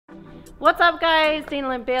What's up guys, Dana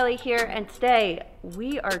Lynn Bailey here, and today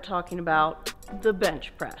we are talking about the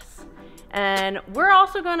bench press. And we're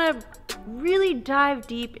also gonna really dive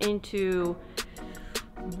deep into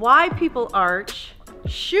why people arch,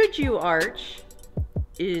 should you arch,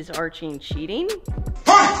 is arching cheating?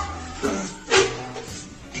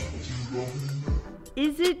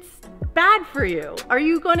 Is it bad for you? Are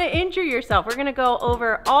you gonna injure yourself? We're gonna go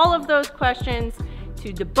over all of those questions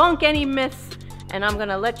to debunk any myths, and I'm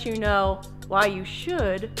gonna let you know why you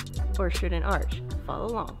should or shouldn't arch. Follow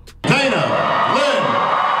along. Dana Lynn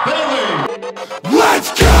Bailey. Let's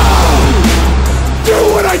go! Do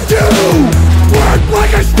what I do! Work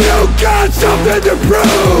like I still got something to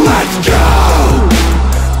prove! Let's go!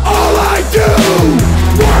 All I do!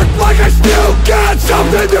 Work like I still got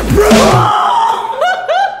something to prove!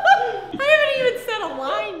 I haven't even said a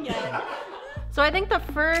line yet. So I think the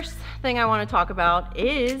first thing I want to talk about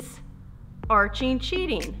is arching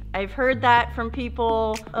cheating. I've heard that from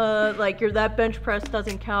people, like that bench press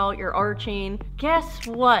doesn't count, you're arching. Guess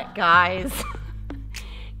what, guys?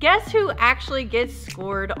 Guess who actually gets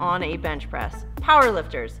scored on a bench press?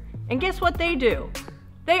 Powerlifters. And guess what they do?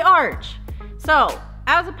 They arch. So,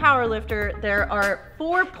 as a powerlifter, there are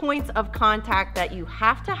 4 points of contact that you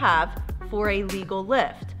have to have for a legal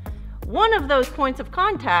lift. One of those points of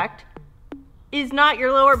contact is not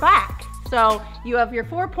your lower back. So you have your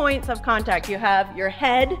 4 points of contact. You have your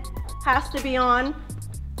head has to be on,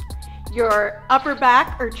 your upper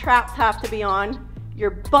back or traps have to be on,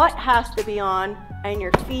 your butt has to be on, and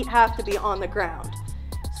your feet have to be on the ground.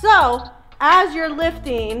 So as you're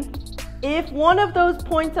lifting, if one of those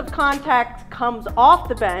points of contact comes off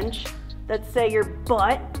the bench, let's say your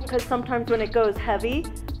butt, because sometimes when it goes heavy,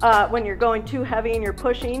 when you're going too heavy and you're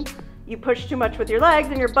pushing, you push too much with your legs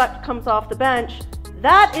and your butt comes off the bench,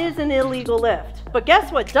 that is an illegal lift. But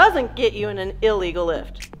guess what doesn't get you in an illegal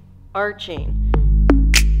lift? Arching.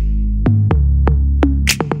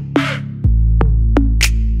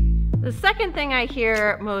 The second thing I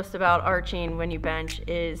hear most about arching when you bench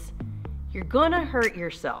is you're gonna hurt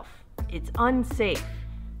yourself. It's unsafe.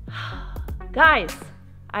 Guys,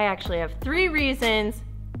 I actually have 3 reasons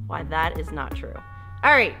why that is not true.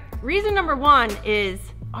 All right, reason number 1 is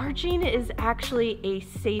arching is actually a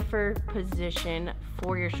safer position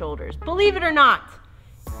for your shoulders. Believe it or not,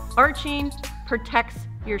 arching protects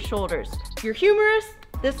your shoulders. Your humerus,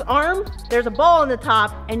 this arm, there's a ball on the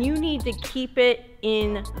top and you need to keep it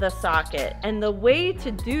in the socket. And the way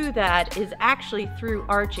to do that is actually through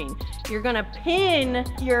arching. You're gonna pin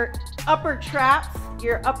your upper traps,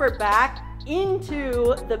 your upper back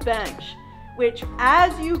into the bench, which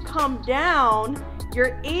as you come down,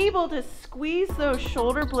 you're able to squeeze those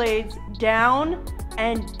shoulder blades down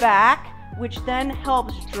and back, which then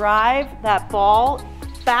helps drive that ball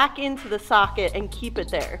back into the socket and keep it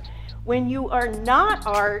there. When you are not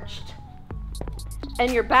arched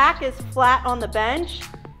and your back is flat on the bench,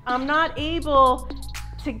 I'm not able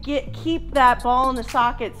to keep that ball in the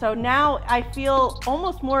socket. So now I feel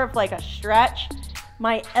almost more of like a stretch.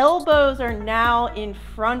 My elbows are now in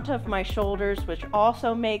front of my shoulders, which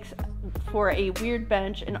also makes for a weird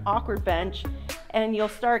bench, an awkward bench, and you'll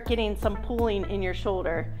start getting some pulling in your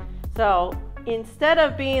shoulder. So instead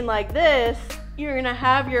of being like this, you're gonna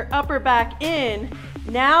have your upper back in.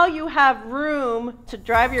 Now you have room to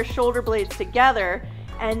drive your shoulder blades together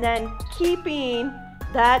and then keeping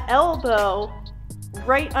that elbow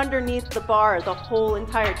right underneath the bar the whole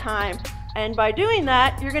entire time. And by doing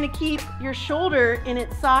that, you're gonna keep your shoulder in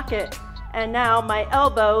its socket. And now my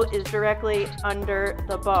elbow is directly under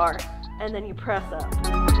the bar. And then you press up.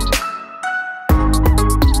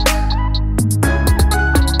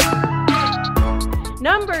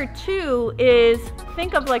 Number 2 is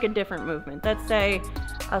think of like a different movement. Let's say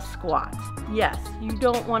a squat. Yes, you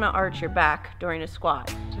don't want to arch your back during a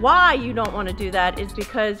squat. Why you don't want to do that is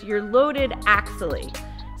because you're loaded axially.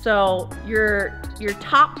 So you're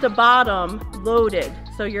top to bottom loaded.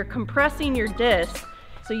 So you're compressing your disc.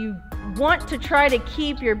 So you want to try to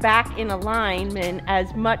keep your back in alignment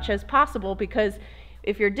as much as possible, because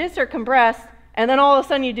if your discs are compressed and then all of a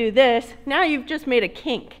sudden you do this, now you've just made a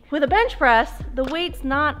kink. With a bench press, the weight's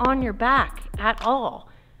not on your back at all.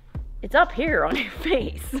 It's up here on your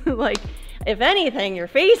face. Like, if anything, your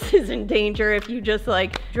face is in danger if you just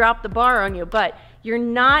like drop the bar on you, but you're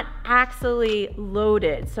not axially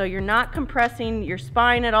loaded. So you're not compressing your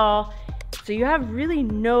spine at all. So you have really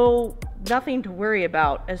nothing to worry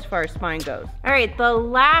about as far as spine goes. All right, the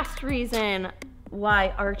last reason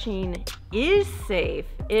why arching is safe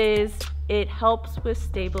is it helps with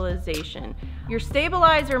stabilization. Your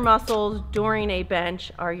stabilizer muscles during a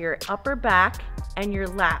bench are your upper back and your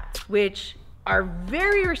lats, which are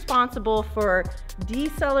very responsible for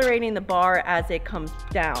decelerating the bar as it comes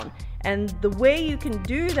down. And the way you can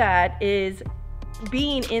do that is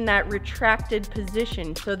being in that retracted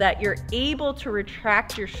position so that you're able to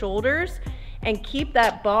retract your shoulders and keep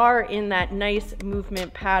that bar in that nice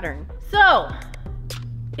movement pattern. So,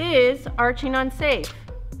 is arching unsafe?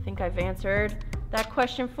 I think I've answered that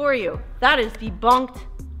question for you. That is debunked.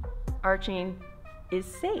 Arching is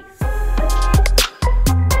safe.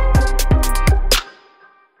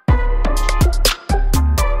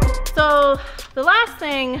 So the last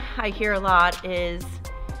thing I hear a lot is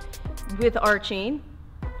with arching,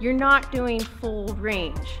 you're not doing full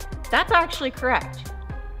range. That's actually correct.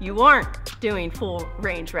 You aren't doing full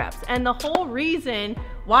range reps. And the whole reason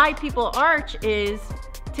why people arch is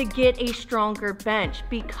to get a stronger bench,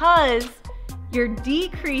 because you're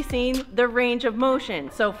decreasing the range of motion.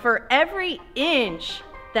 So for every inch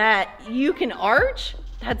that you can arch,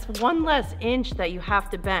 that's one less inch that you have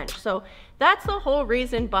to bench. So that's the whole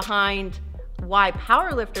reason behind why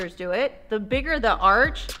powerlifters do it. The bigger the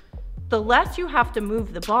arch, the less you have to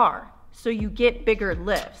move the bar, so you get bigger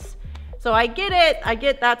lifts. So I get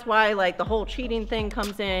it, that's why like the whole cheating thing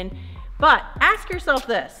comes in. But ask yourself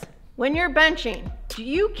this, when you're benching, do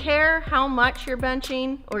you care how much you're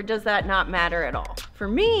benching, or does that not matter at all? For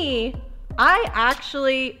me, I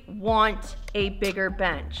actually want a bigger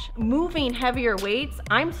bench. Moving heavier weights,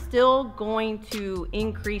 I'm still going to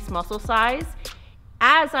increase muscle size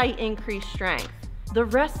as I increase strength. The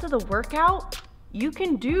rest of the workout, you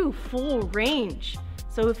can do full range.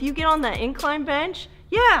 So if you get on that incline bench,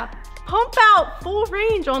 yeah, pump out full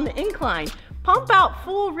range on the incline. Pump out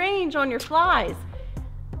full range on your flies.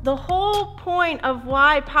 The whole point of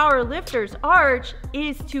why power lifters arch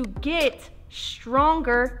is to get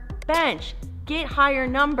stronger bench, get higher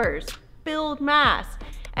numbers, build mass.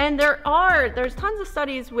 And there's tons of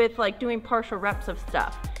studies with like doing partial reps of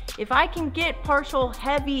stuff. If I can get partial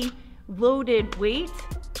heavy loaded weight,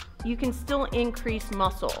 you can still increase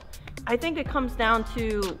muscle. I think it comes down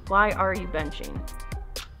to, why are you benching?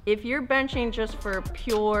 If you're benching just for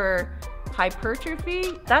pure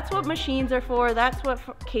hypertrophy, that's what machines are for, that's what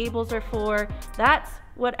cables are for, that's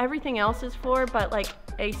what everything else is for. But like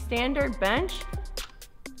a standard bench,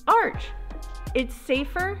 arch. It's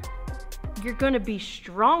safer, you're gonna be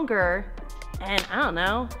stronger, and I don't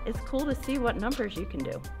know, it's cool to see what numbers you can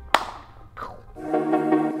do.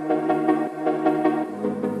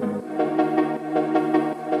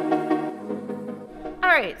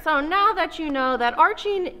 All right, so now that you know that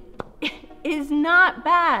arching is not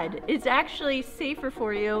bad, it's actually safer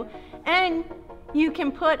for you, and you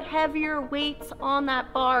can put heavier weights on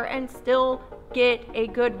that bar and still get a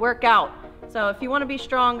good workout. So if you want to be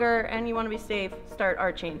stronger and you want to be safe, start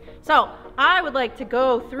arching. So I would like to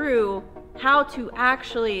go through how to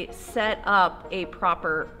actually set up a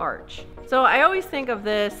proper arch. So I always think of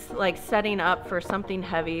this like setting up for something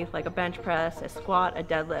heavy, like a bench press, a squat, a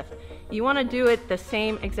deadlift. You want to do it the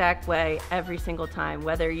same exact way every single time,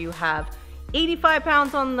 whether you have 85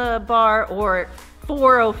 pounds on the bar or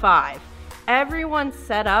 405. Everyone's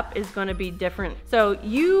setup is going to be different. So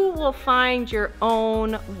you will find your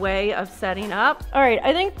own way of setting up. All right,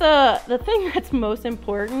 I think the thing that's most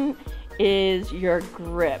important is your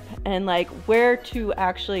grip and like where to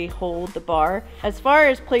actually hold the bar. As far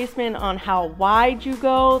as placement on how wide you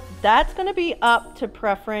go, that's going to be up to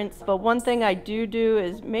preference. But one thing I do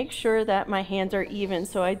is make sure that my hands are even.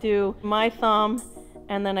 So I do my thumb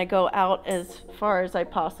and then I go out as far as I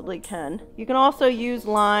possibly can. You can also use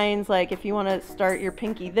lines, like if you want to start your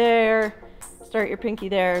pinky there,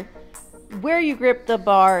 where you grip the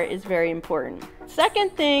bar is very important.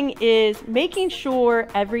 Second thing is making sure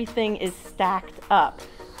everything is stacked up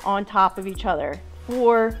on top of each other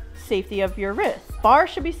for safety of your wrist. Bar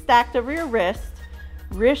should be stacked over your wrist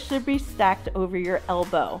should be stacked over your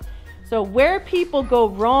elbow. So where people go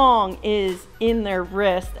wrong is in their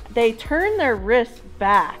wrist. They turn their wrist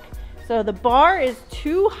back. So the bar is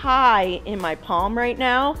too high in my palm right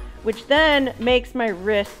now, which then makes my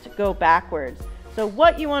wrist go backwards. So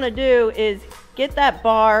what you want to do is get that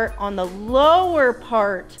bar on the lower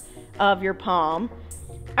part of your palm.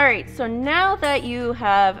 All right, so now that you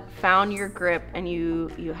have found your grip and you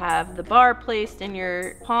have the bar placed in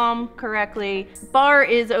your palm correctly, bar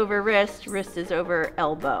is over wrist, wrist is over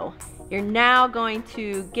elbow. You're now going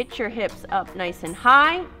to get your hips up nice and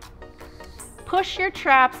high. Push your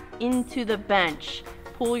traps into the bench.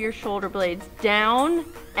 Pull your shoulder blades down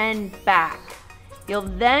and back. You'll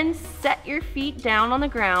then set your feet down on the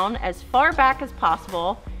ground as far back as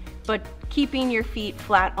possible, but keeping your feet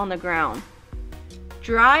flat on the ground.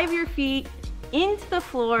 Drive your feet into the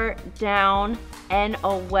floor, down and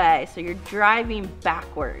away. So you're driving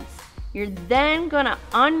backwards. You're then gonna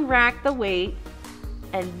unrack the weight,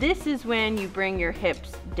 and this is when you bring your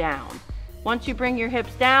hips down. Once you bring your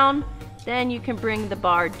hips down, then you can bring the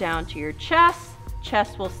bar down to your chest.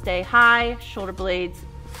 Chest will stay high, shoulder blades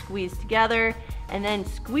squeeze together, and then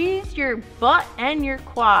squeeze your butt and your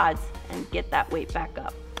quads and get that weight back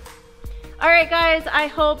up. All right, guys, I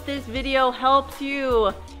hope this video helps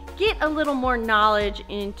you get a little more knowledge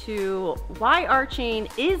into why arching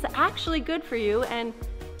is actually good for you, and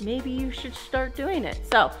maybe you should start doing it.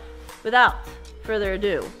 So without further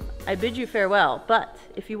ado, I bid you farewell. But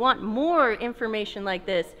if you want more information like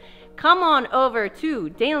this, come on over to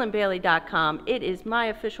DaylinBailey.com. It is my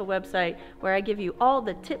official website where I give you all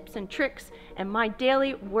the tips and tricks and my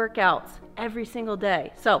daily workouts every single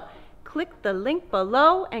day. So click the link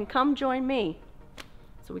below and come join me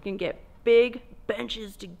so we can get big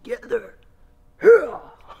benches together.